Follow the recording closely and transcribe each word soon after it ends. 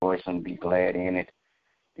rejoice and be glad in it.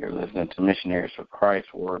 You're listening to Missionaries for Christ,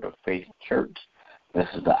 Word of Faith Church. This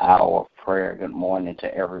is the hour of prayer. Good morning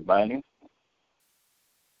to everybody.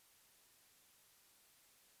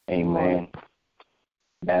 Amen.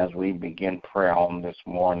 As we begin prayer on this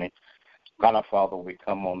morning, God our Father, we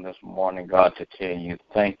come on this morning, God, to tell you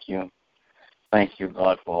thank you. Thank you,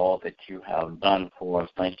 God, for all that you have done for us.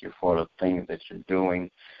 Thank you for the things that you're doing.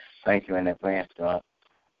 Thank you in advance, God,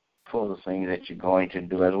 for the things that you're going to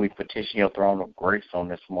do. As we petition your throne of grace on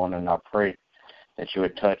this morning, I pray that you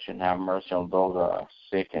would touch and have mercy on those that are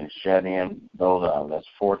sick and shut in, those that are less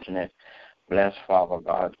fortunate. Bless, Father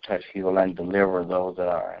God, touch, heal, and deliver those that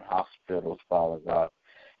are in hospitals, Father God,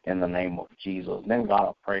 in the name of Jesus. Then, God,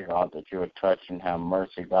 I pray, God, that you would touch and have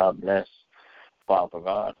mercy. God bless, Father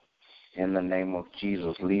God, in the name of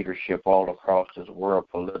Jesus, leadership all across this world,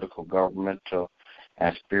 political, governmental,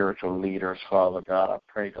 and spiritual leaders, Father God. I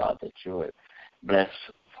pray, God, that you would bless,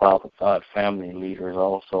 Father God, family leaders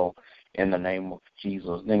also in the name of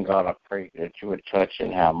Jesus. Then, God, I pray that you would touch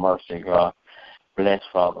and have mercy, God. Bless,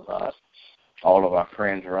 Father God, all of our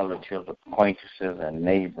friends, relatives, acquaintances, and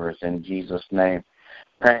neighbors in Jesus' name.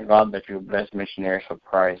 Praying, God, that you bless Missionaries for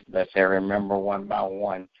Christ. Bless every member one by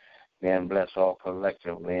one. Then bless all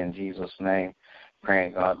collectively in Jesus' name.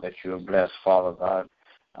 Praying, God, that you bless, Father God,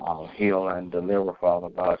 heal and deliver, Father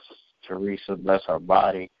God. Teresa, bless her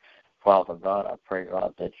body. Father God, I pray,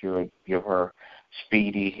 God, that you would give her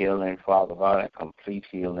speedy healing, Father God, and complete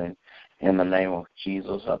healing in the name of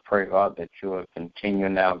Jesus. I pray, God, that you would continue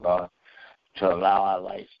now, God, to allow our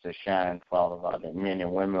lights to shine, Father God, that men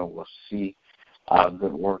and women will see our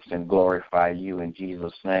good works and glorify you in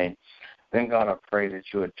Jesus' name. Then, God, I pray that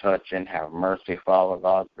you would touch and have mercy, Father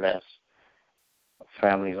God. Bless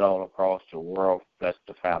families all across the world. Bless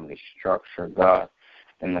the family structure, God,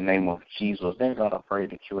 in the name of Jesus. Then, God, I pray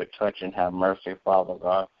that you would touch and have mercy, Father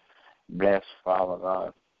God. Bless, Father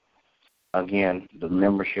God, again, the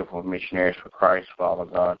membership of Missionaries for Christ, Father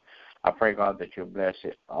God. I pray, God, that you bless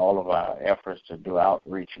it, all of our efforts to do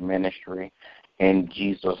outreach ministry. In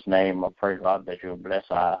Jesus' name, I pray, God, that you bless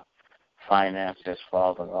our finances,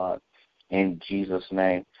 Father God. In Jesus'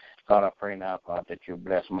 name, God, I pray now, God, that you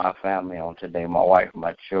bless my family on today, my wife,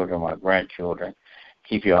 my children, my grandchildren.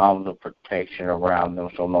 Keep your arms of protection around them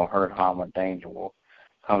so no hurt, harm, or danger will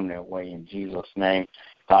come their way. In Jesus' name,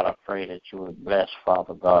 God, I pray that you would bless,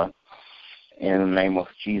 Father God, in the name of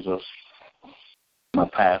Jesus, my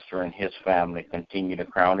pastor and his family. Continue to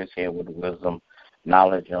crown his head with wisdom,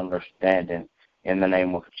 knowledge, and understanding. In the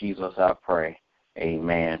name of Jesus, I pray.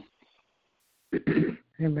 Amen.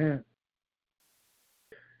 Amen.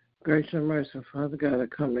 Grace and mercy, Father God, I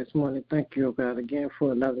come this morning. Thank you, O God, again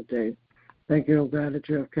for another day. Thank you, O God, that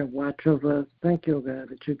you have kept watch over us. Thank you, O God,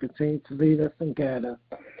 that you continue to lead us and guide us.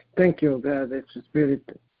 Thank you, O God, that your spirit,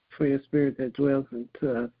 for your spirit that dwells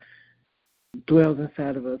inside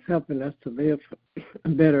of us, helping us to live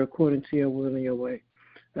better according to your will and your way.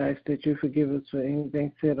 I ask that you forgive us for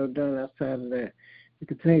anything said or done outside of that. You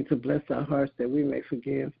continue to bless our hearts that we may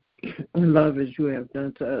forgive and love as you have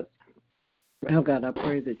done to us. Oh, God, I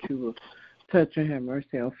pray that you will touch and have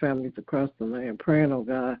mercy on families across the land. Praying, oh,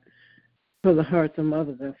 God, for the hearts of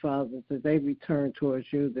mothers and fathers, that they return towards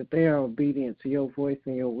you, that they are obedient to your voice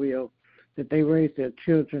and your will, that they raise their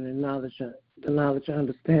children in the knowledge and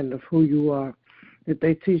understanding of who you are, that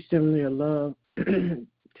they teach them your love,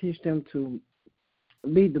 teach them to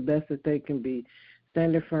be the best that they can be,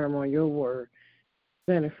 standing firm on your word,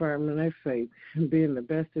 standing firm in their faith, and being the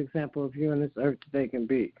best example of you on this earth that they can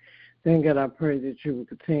be. Then, God, I pray that you will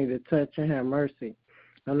continue to touch and have mercy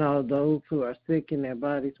on all those who are sick in their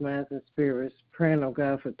bodies, minds, and spirits. Praying, oh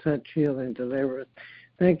God, for touch, healing, and deliverance.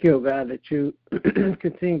 Thank you, oh God, that you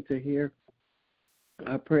continue to hear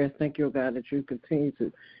our prayers. Thank you, oh God, that you continue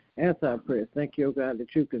to answer our prayers. Thank you, oh God,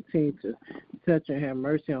 that you continue to touch and have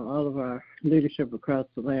mercy on all of our leadership across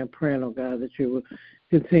the land. Praying, oh God, that you will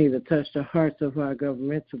continue to touch the hearts of our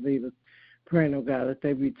governmental leaders. Praying, oh God, that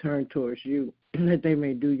they be turned towards you, that they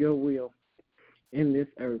may do your will in this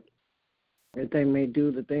earth, that they may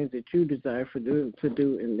do the things that you desire for them to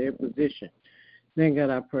do in their position. Then, God,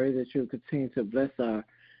 I pray that you continue to bless our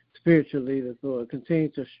spiritual leaders, Lord. Continue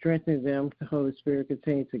to strengthen them. The Holy Spirit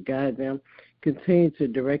continue to guide them. Continue to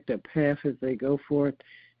direct their path as they go forth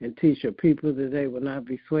and teach your people that they will not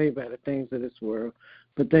be swayed by the things of this world,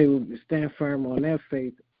 but they will stand firm on their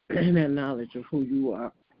faith and their knowledge of who you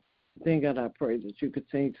are. Then, God, I pray that you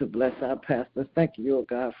continue to bless our pastors. Thank you, oh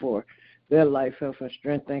God, for their life, health, and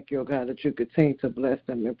strength. Thank you, oh God, that you continue to bless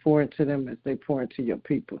them and pour into them as they pour into your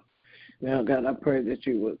people. Now, God, I pray that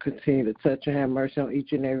you will continue to touch and have mercy on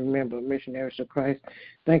each and every member of Missionaries of Christ.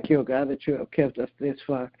 Thank you, O God, that you have kept us this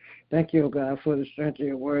far. Thank you, O God, for the strength of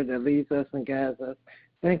your word that leads us and guides us.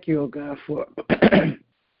 Thank you, O God, for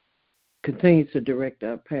continues to direct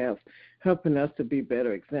our paths, helping us to be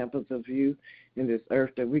better examples of you in this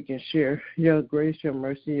earth, that we can share your grace, your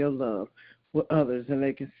mercy, your love with others, and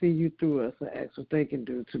they can see you through us and ask what they can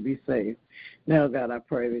do to be saved. Now, God, I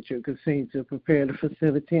pray that you continue to prepare the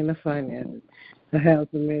facility and the finances, the house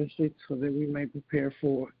and ministry, so that we may prepare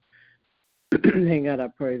for it. And God, I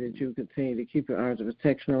pray that you continue to keep your arms of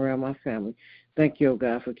protection around my family. Thank you, O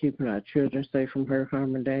God, for keeping our children safe from hurt,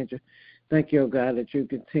 harm, and danger. Thank you, O God, that you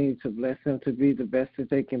continue to bless them to be the best that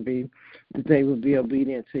they can be, that they will be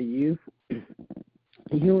obedient to you,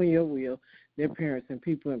 you and your will, their parents and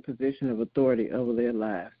people in position of authority over their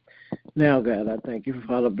lives. Now, God, I thank you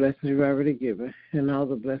for all the blessings you've already given and all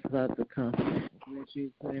the blessings are to come. In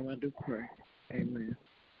Jesus' name I do pray. Amen.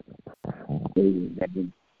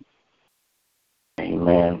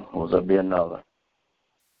 Amen. Will there be another?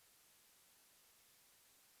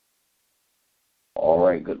 All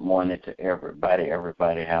right, good morning to everybody.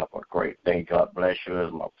 Everybody have a great day. God bless you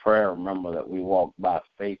is my prayer. Remember that we walk by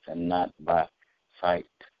faith and not by sight.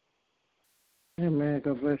 Amen.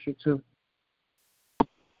 God bless you too.